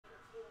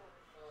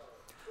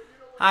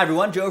Hi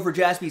everyone, Joe for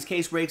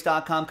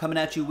JaspysCaseBreaks.com coming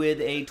at you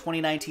with a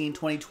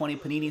 2019-2020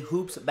 Panini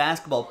Hoops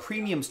Basketball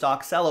Premium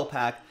Stock Cello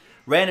Pack,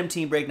 random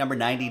team break number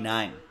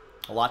 99.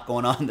 A lot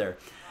going on there.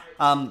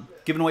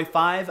 Giving away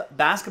 5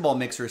 basketball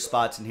mixer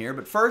spots in here,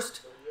 but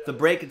first, the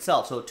break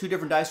itself. So 2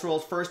 different dice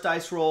rolls. First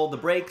dice roll, the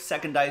break.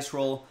 Second dice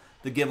roll,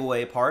 the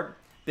giveaway part.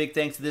 Big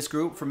thanks to this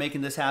group for making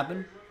this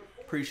happen.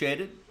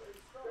 Appreciate it.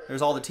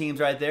 There's all the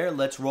teams right there.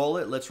 Let's roll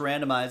it. Let's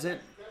randomize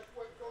it.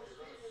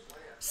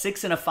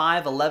 6 and a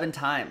 5, 11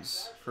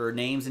 times for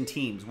names and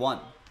teams. 1,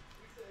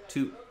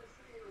 2,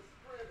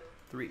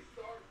 3,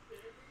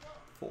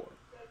 4,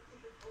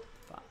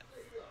 5,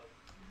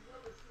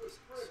 6.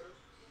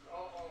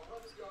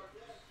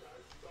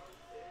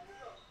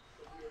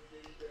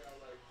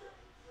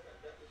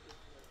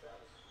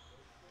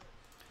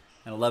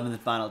 And 11th and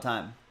final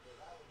time.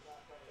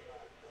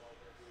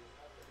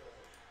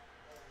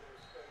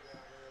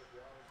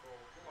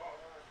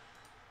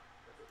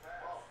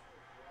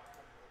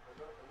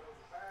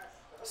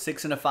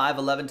 Six and a 5,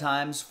 11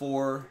 times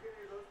for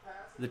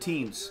the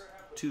teams.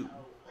 2.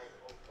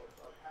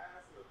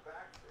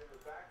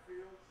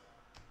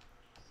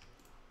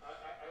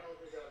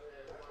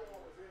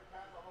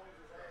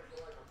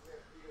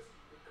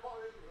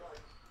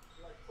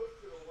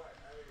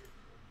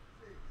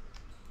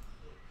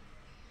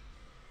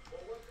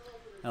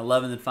 And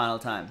 11th and final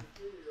time.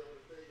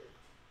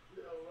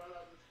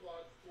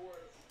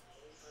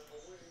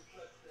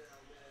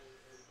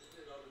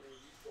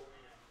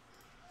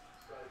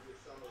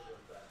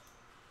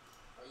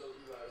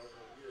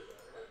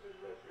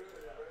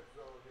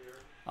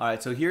 All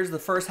right, so here's the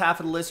first half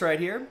of the list right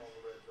here.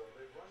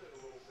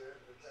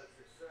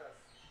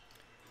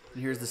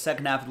 And here's the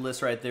second half of the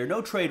list right there.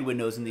 No trade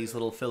windows in these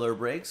little filler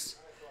breaks.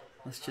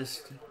 Let's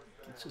just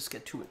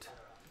get to it.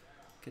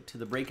 Get to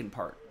the breaking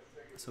part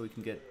so we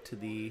can get to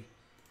the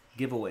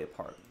giveaway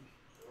part.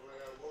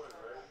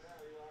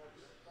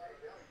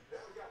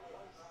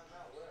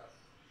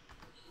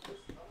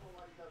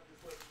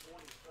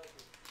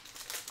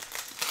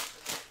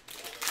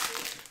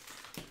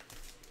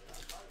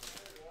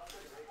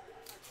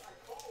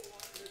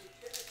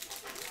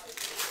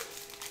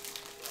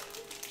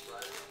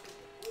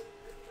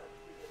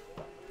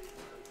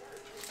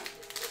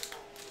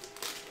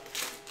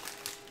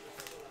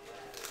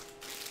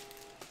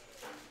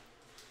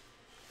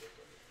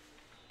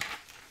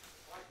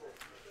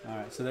 All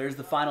right, so there's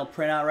the final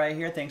printout right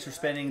here. Thanks for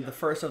spending the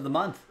first of the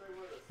month.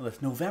 Well,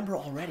 it's November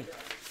already.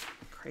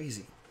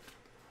 Crazy.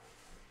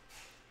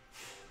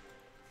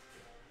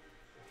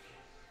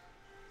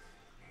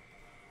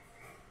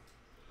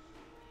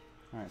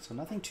 All right, so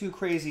nothing too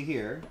crazy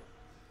here.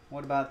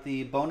 What about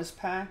the bonus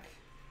pack?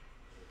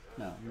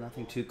 No,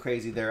 nothing too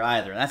crazy there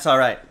either. That's all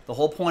right. The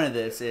whole point of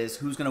this is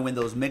who's going to win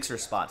those mixer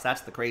spots.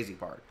 That's the crazy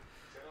part.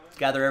 Let's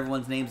gather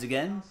everyone's names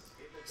again.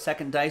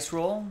 Second dice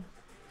roll.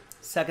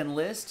 Second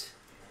list.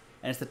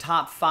 And it's the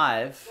top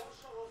 5.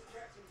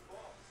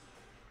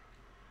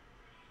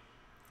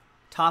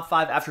 Top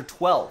 5 after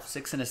 12.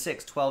 6 and a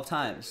 6, 12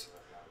 times.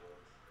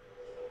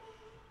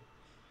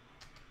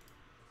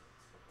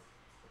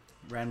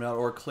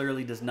 Random.org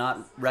clearly does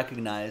not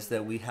recognize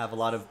that we have a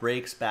lot of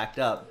breaks backed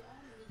up.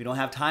 We don't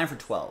have time for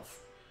 12.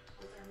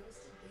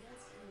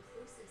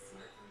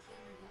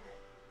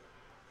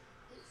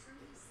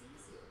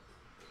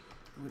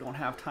 We don't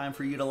have time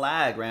for you to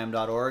lag,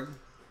 Ram.org.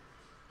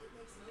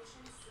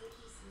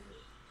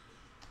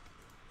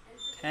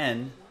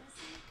 10,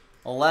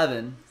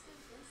 11,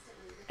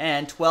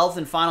 and 12th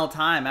and final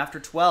time after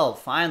 12,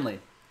 finally.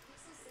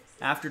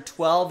 After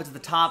 12, it's the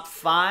top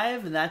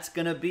 5, and that's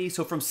going to be,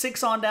 so from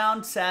 6 on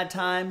down, sad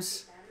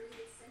times.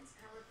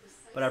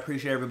 But I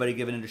appreciate everybody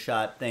giving it a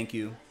shot. Thank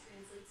you.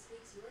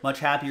 Much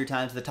happier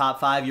times. The top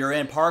 5, you're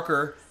in.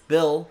 Parker,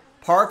 Bill,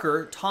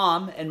 Parker,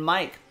 Tom, and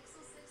Mike.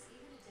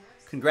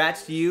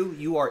 Congrats to you.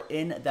 You are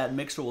in that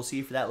mixer. We'll see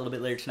you for that a little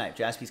bit later tonight.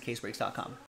 JaspysCaseBreaks.com.